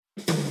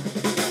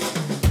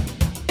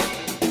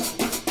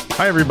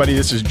Hi, everybody.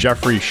 This is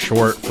Jeffrey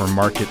Short for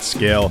Market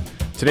Scale.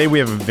 Today, we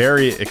have a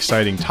very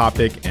exciting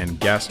topic and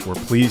guest. We're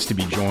pleased to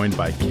be joined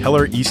by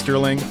Keller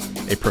Easterling,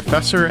 a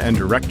professor and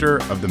director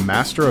of the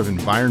Master of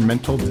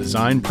Environmental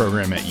Design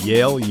program at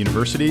Yale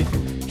University.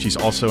 She's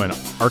also an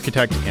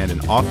architect and an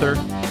author.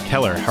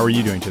 Keller, how are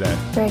you doing today?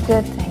 Very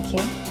good, thank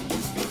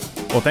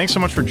you. Well, thanks so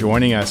much for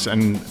joining us.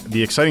 And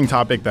the exciting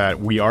topic that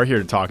we are here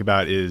to talk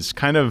about is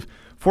kind of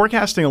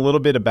forecasting a little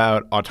bit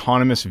about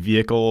autonomous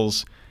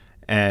vehicles,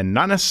 and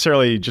not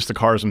necessarily just the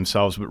cars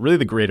themselves, but really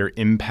the greater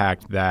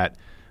impact that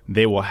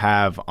they will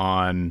have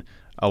on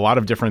a lot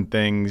of different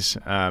things.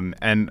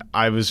 And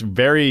I was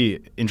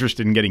very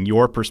interested in getting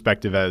your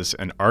perspective as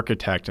an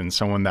architect and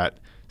someone that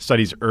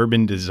studies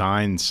urban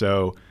design.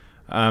 So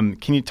can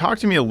you talk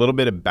to me a little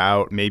bit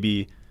about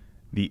maybe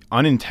the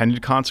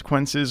unintended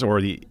consequences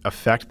or the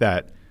effect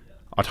that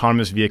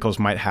autonomous vehicles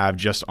might have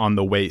just on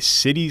the way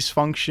cities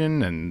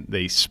function and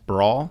they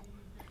sprawl?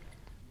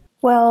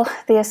 Well,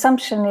 the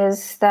assumption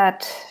is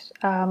that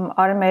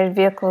automated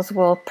vehicles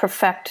will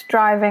perfect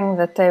driving,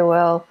 that they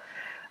will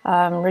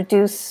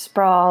reduce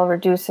sprawl,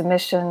 reduce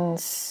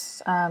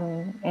emissions,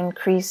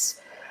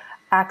 increase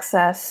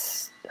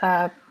access,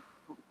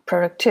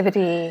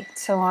 productivity,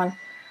 so on.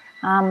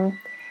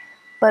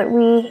 But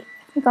I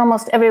think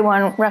almost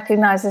everyone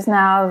recognizes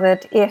now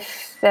that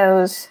if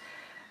those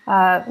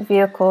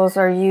vehicles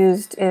are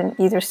used in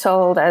either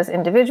sold as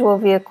individual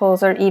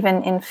vehicles or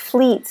even in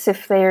fleets,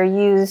 if they are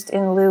used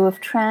in lieu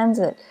of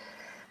transit,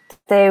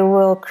 they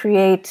will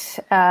create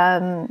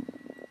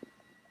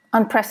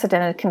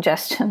unprecedented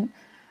congestion.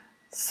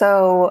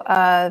 So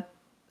a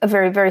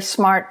very, very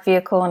smart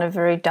vehicle in a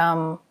very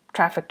dumb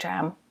traffic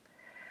jam.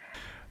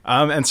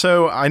 And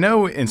so I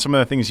know in some of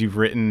the things you've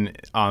written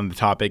on the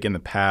topic in the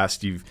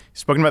past, you've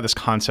spoken about this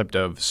concept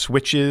of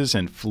switches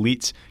and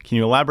fleets. Can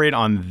you elaborate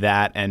on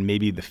that and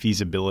maybe the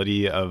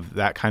feasibility of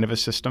that kind of a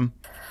system?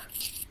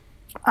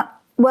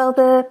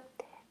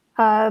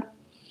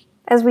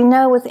 As we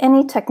know with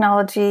any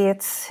technology,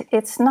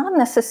 it's not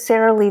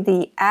necessarily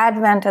the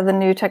advent of the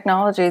new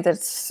technology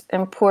that's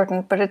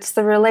important, but it's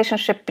the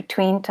relationship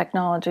between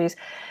technologies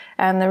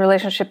and the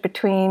relationship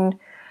between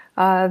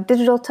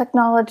digital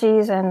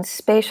technologies and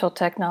spatial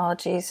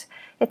technologies.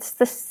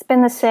 It's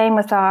been the same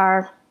with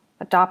our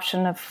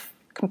adoption of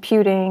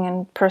computing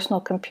and personal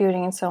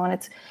computing and so on.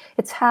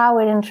 It's how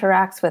it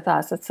interacts with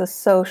us. It's a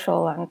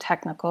social and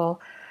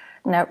technical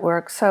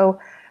network. So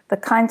the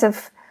kinds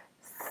of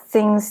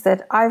things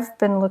that I've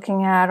been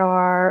looking at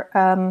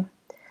are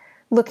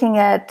looking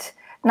at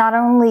not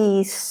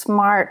only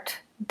smart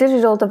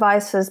digital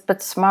devices,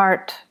 but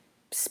smart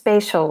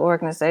spatial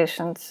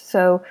organizations.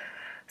 So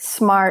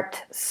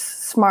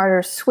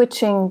smarter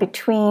switching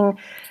between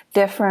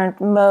different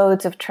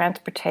modes of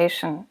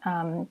transportation,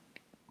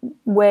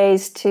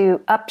 ways to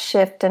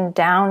upshift and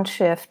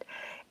downshift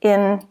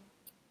in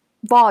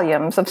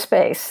volumes of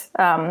space.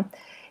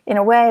 In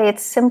a way,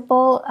 it's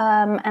simple,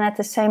 and at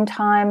the same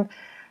time,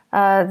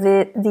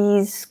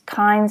 these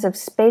kinds of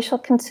spatial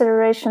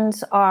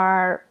considerations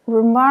are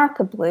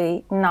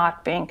remarkably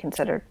not being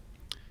considered.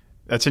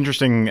 That's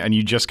interesting, and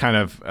you just kind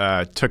of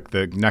took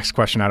the next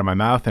question out of my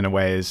mouth in a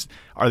way. Is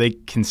are they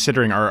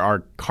considering,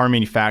 are car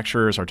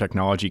manufacturers, our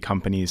technology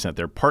companies that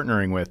they're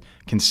partnering with,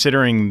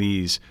 considering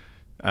these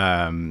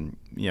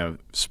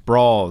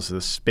sprawls,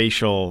 the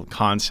spatial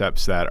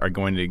concepts that are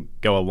going to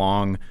go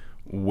along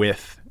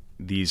with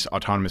these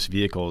autonomous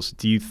vehicles?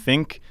 Do you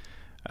think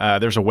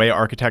there's a way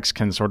architects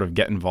can sort of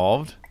get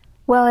involved?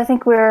 Well, I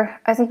think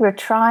we're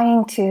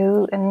trying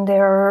to, and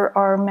there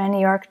are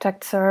many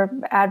architects or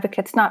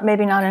advocates,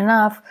 maybe not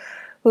enough,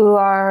 who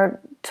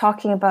are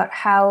talking about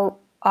how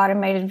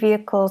automated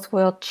vehicles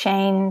will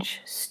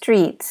change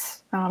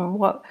streets.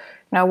 What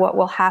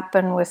will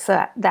happen with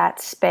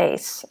that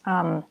space?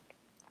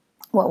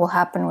 What will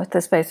happen with the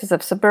spaces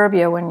of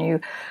suburbia when you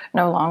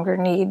no longer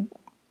need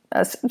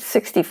a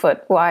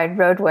 60-foot wide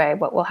roadway?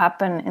 What will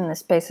happen in the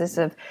spaces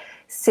of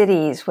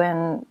cities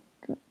when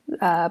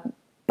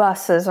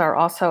buses are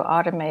also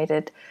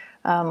automated?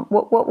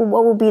 What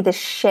will be the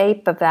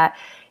shape of that?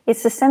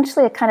 It's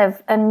essentially a kind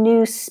of a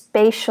new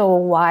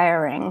spatial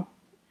wiring,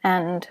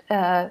 and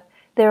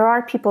there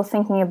are people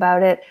thinking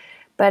about it,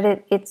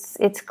 but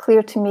it's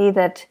clear to me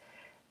that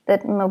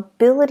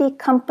mobility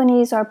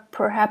companies are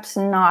perhaps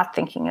not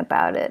thinking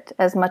about it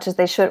as much as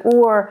they should,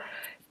 or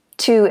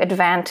to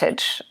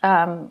advantage.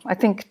 I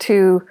think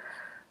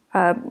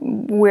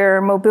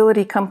where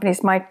mobility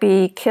companies might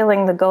be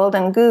killing the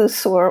golden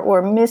goose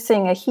or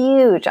missing a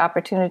huge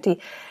opportunity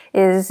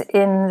is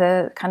in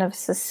the kind of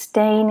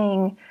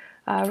sustaining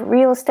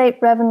real estate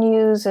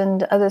revenues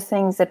and other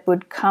things that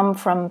would come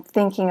from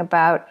thinking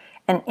about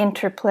an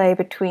interplay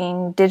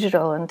between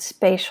digital and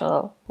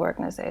spatial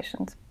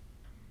organizations.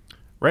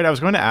 Right. I was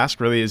going to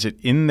ask, really, is it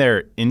in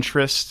their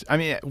interest? I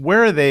mean,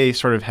 where are they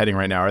sort of heading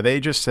right now? Are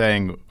they just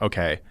saying,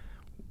 okay,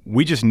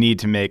 we just need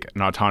to make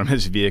an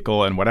autonomous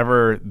vehicle, and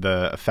whatever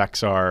the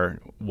effects are,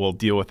 we'll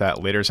deal with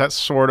that later? Is that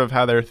sort of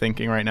how they're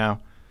thinking right now?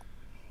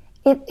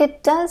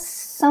 It does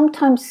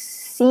sometimes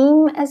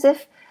seem as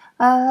if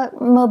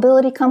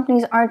Mobility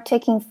companies aren't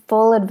taking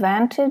full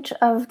advantage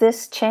of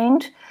this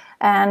change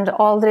and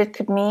all that it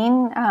could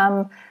mean.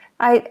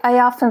 I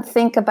often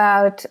think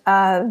about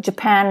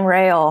Japan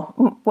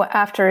Rail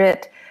after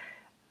it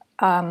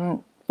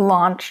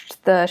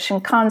launched the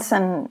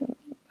Shinkansen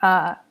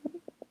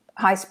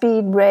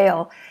high-speed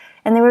rail,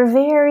 and they were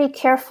very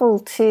careful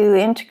to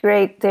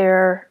integrate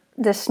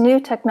this new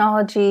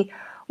technology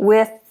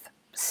with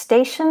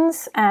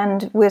stations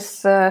and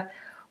with the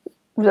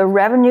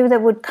revenue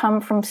that would come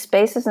from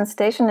spaces and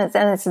stations,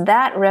 and it's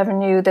that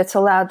revenue that's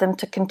allowed them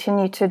to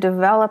continue to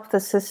develop the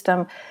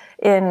system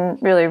in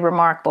really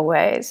remarkable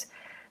ways.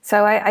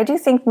 So I do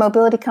think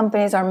mobility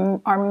companies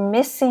are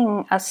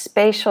missing a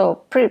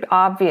pretty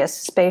obvious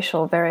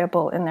spatial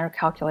variable in their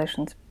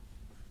calculations.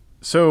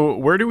 So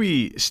where do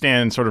we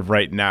stand sort of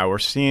right now? We're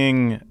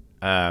seeing,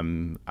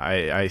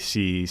 I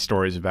see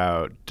stories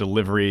about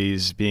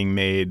deliveries being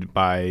made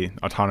by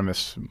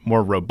autonomous,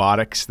 more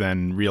robotics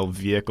than real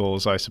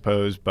vehicles, I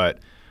suppose. But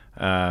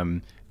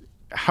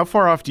how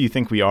far off do you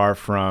think we are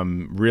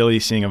from really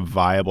seeing a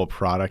viable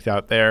product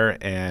out there?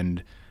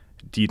 And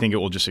do you think it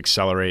will just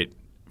accelerate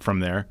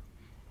from there?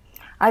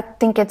 I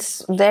think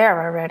it's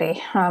there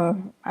already.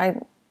 I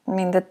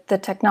mean, the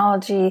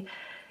technology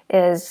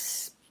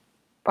is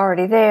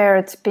already there.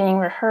 It's being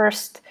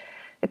rehearsed.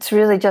 It's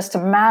really just a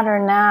matter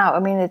now. I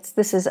mean,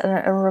 this is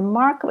a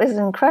remarkable, it's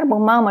an incredible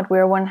moment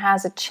where one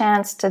has a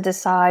chance to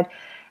decide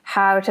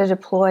how to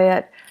deploy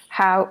it,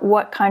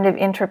 what kind of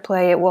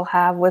interplay it will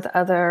have with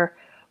other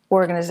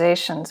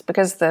organizations,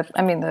 because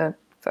the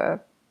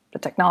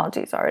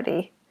technology is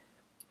already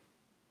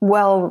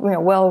well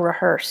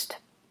rehearsed.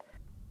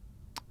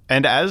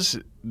 And as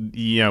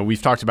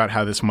we've talked about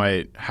how this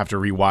might have to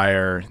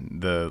rewire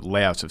the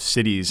layouts of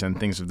cities and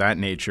things of that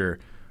nature.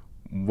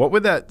 What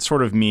would that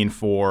sort of mean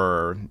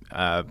for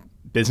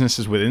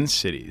businesses within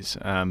cities,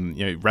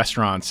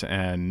 restaurants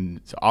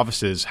and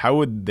offices? How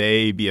would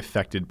they be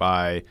affected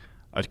by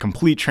a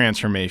complete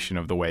transformation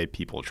of the way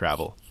people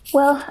travel?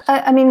 Well,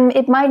 I mean,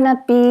 it might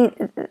not be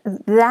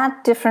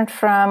that different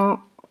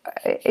from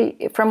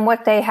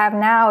what they have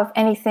now. If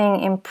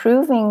anything,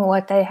 improving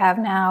what they have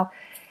now.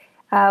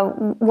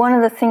 One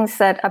of the things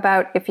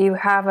if you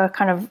have a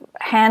kind of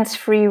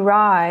hands-free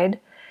ride,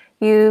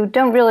 you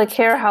don't really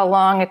care how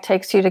long it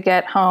takes you to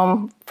get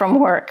home from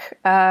work.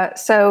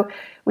 So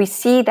we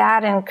see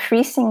that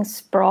increasing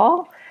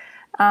sprawl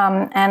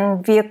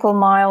and vehicle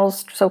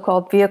miles,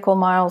 so-called vehicle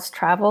miles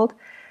traveled.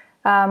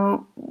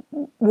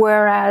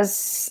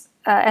 Whereas,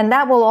 and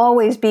that will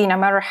always be, no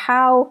matter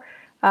how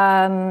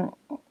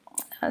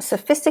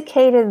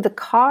sophisticated the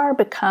car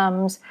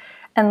becomes,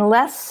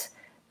 unless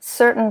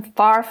certain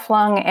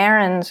far-flung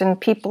errands in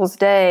people's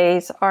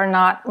days are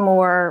not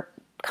more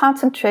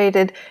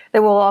concentrated, they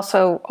will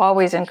also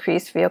always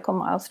increase vehicle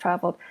miles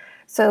traveled.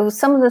 So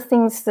some of the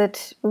things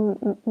that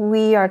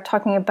we are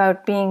talking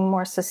about being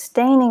more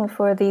sustaining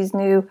for these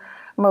new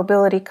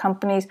mobility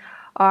companies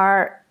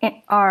are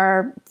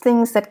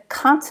things that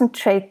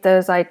concentrate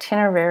those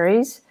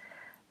itineraries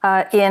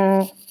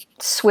in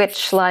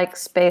switch-like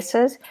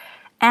spaces,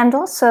 and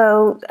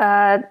also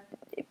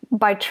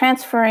by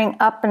transferring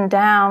up and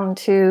down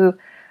to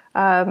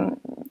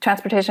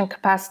transportation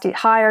capacity,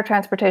 higher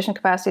transportation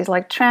capacities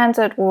like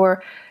transit,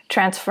 or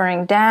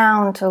transferring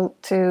down to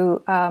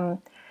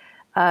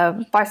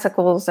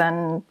bicycles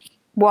and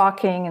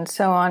walking and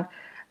so on.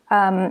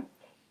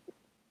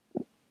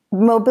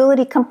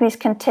 Mobility companies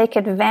can take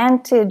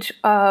advantage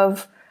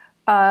of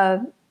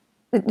that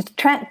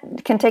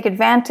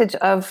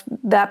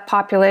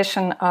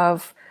population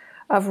of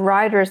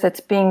riders that's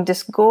being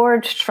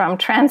disgorged from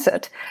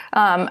transit,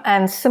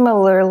 and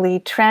similarly,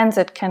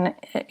 transit can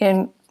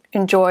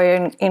enjoy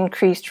an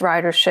increased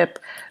ridership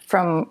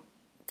from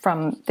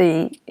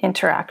the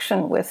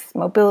interaction with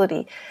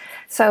mobility.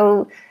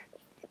 So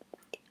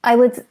I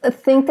would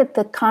think that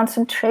the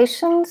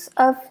concentrations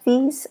of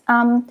these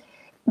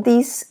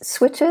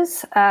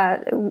switches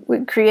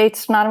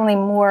creates not only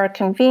more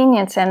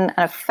convenience and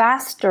a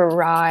faster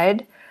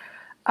ride,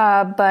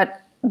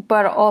 but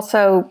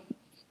also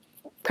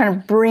kind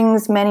of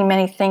brings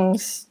many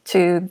things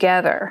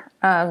together.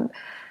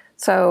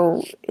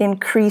 So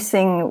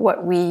increasing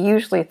what we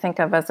usually think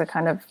of as a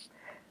kind of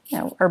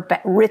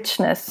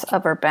richness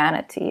of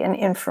urbanity and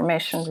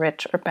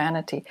information-rich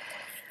urbanity.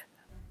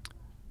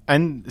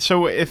 And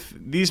so if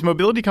these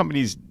mobility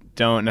companies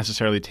don't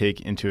necessarily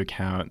take into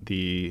account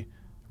the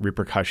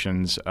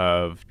repercussions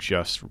of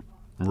just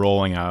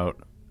rolling out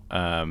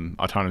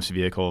autonomous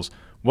vehicles,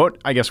 what,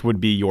 I guess,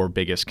 would be your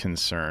biggest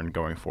concern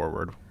going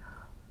forward?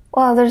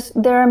 Well,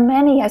 there are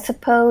many, I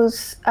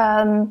suppose,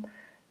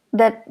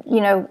 that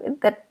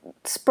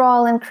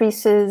sprawl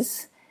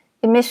increases,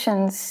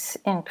 emissions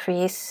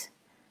increase,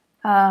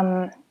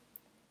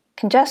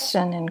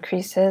 congestion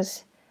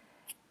increases,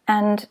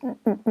 and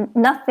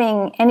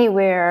nothing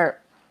anywhere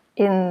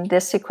in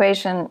this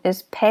equation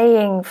is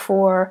paying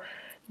for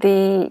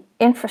the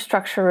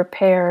infrastructure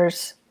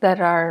repairs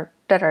that are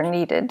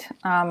needed.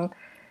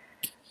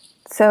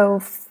 So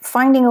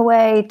finding a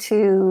way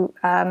to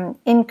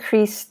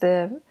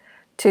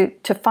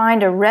to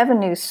find a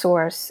revenue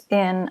source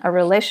in a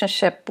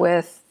relationship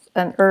with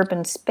an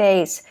urban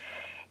space,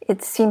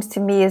 it seems to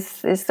me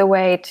is the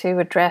way to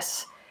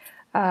address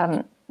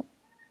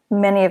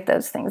many of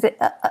those things.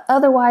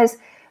 Otherwise,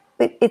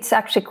 it's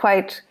actually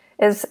quite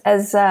as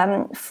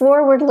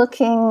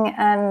forward-looking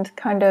and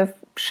kind of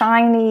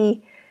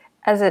shiny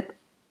as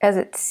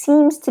it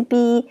seems to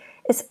be.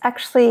 It's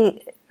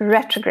actually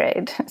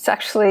retrograde. It's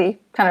actually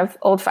kind of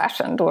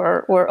old-fashioned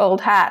or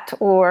old hat,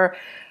 or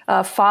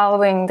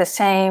following the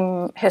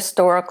same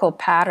historical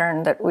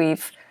pattern that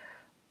we've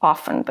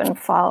often been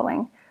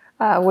following,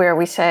 where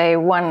we say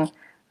one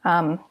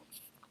kind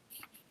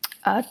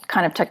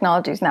of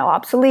technology is now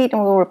obsolete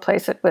and we'll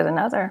replace it with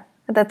another.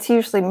 That's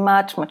usually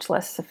much, much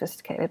less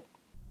sophisticated.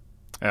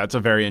 That's a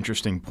very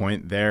interesting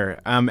point there.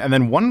 And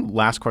then one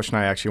last question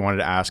I actually wanted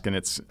to ask, and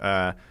it's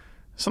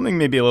something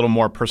maybe a little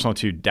more personal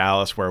to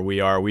Dallas, where we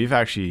are. We've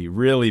actually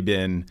really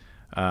been,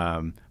 I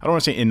don't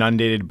want to say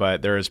inundated,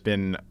 but there has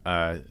been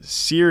a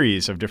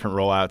series of different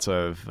rollouts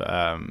of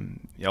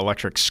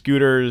electric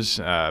scooters,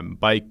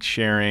 bike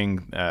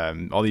sharing,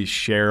 all these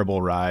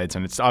shareable rides.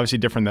 And it's obviously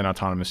different than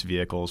autonomous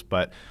vehicles,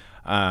 but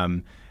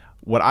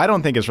what I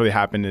don't think has really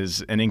happened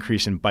is an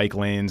increase in bike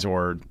lanes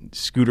or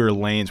scooter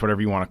lanes, whatever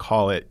you want to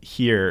call it,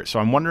 here. So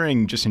I'm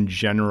wondering, just in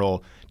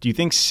general, do you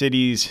think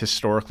cities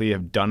historically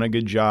have done a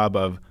good job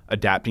of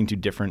adapting to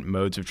different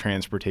modes of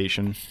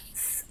transportation?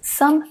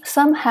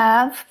 Some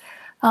have.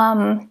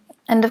 And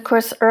of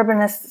course,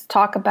 urbanists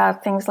talk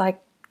about things like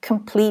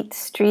complete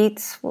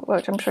streets,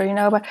 which I'm sure you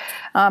know about,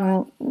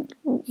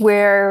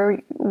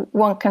 where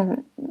one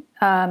can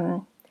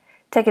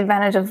take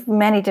advantage of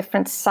many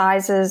different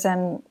sizes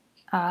and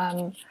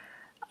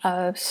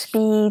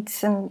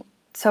speeds and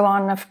so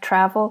on of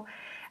travel,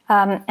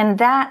 and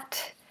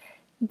that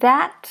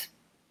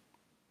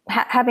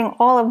having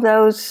all of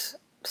those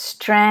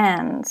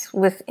strands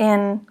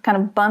within, kind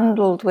of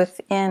bundled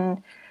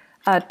within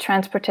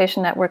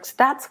transportation networks,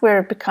 that's where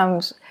it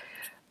becomes,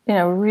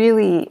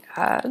 really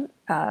kind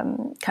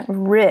of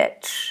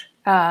rich.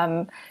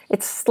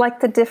 It's like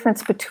the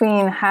difference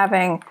between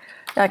having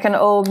like an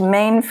old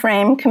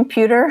mainframe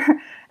computer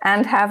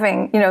and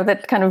having,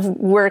 that kind of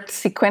worked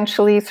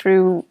sequentially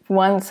through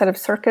one set of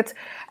circuits,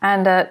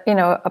 and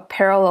a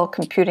parallel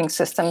computing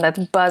system that's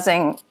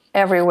buzzing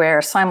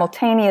everywhere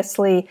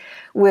simultaneously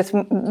with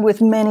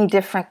many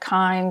different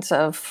kinds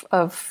of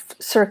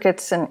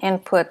circuits and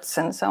inputs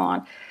and so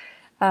on.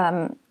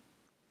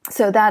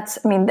 So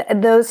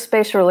those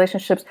spatial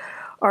relationships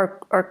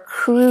are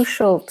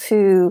crucial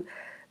to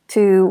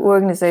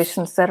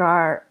organizations that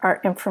are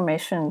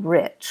information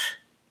rich.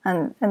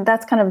 And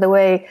that's kind of the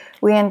way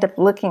we end up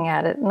looking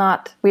at it.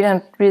 We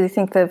don't really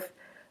think of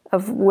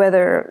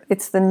whether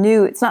it's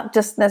not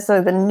just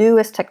necessarily the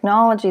newest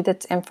technology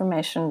that's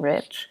information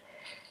rich.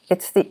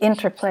 It's the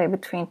interplay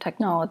between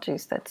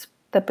technologies that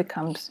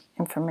becomes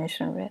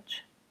information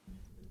rich.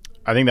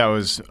 I think that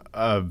was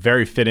a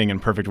very fitting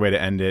and perfect way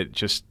to end it,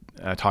 just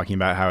talking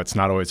about how it's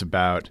not always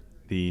about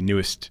the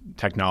newest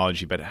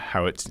technology, but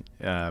how it's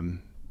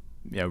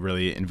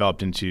really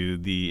enveloped into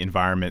the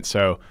environment.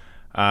 So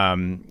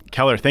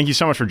Keller, thank you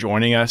so much for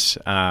joining us.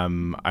 I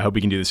hope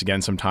we can do this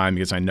again sometime,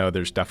 because I know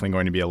there's definitely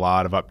going to be a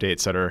lot of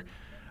updates that are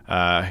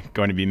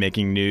going to be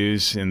making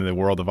news in the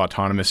world of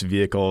autonomous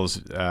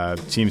vehicles.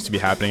 Seems to be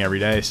happening every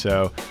day.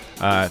 So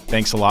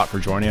thanks a lot for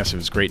joining us. It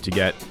was great to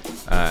get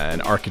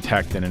an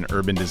architect and an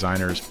urban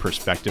designer's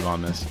perspective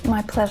on this.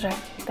 My pleasure.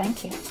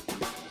 Thank you.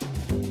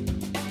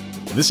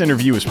 This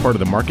interview is part of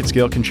the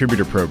MarketScale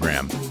Contributor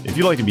Program. If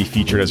you'd like to be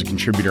featured as a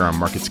contributor on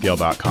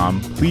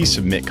MarketScale.com, please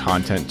submit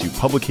content to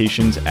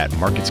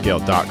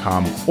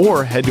publications@MarketScale.com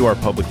or head to our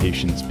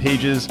publications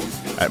pages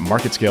at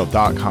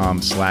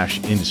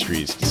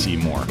MarketScale.com/industries to see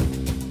more.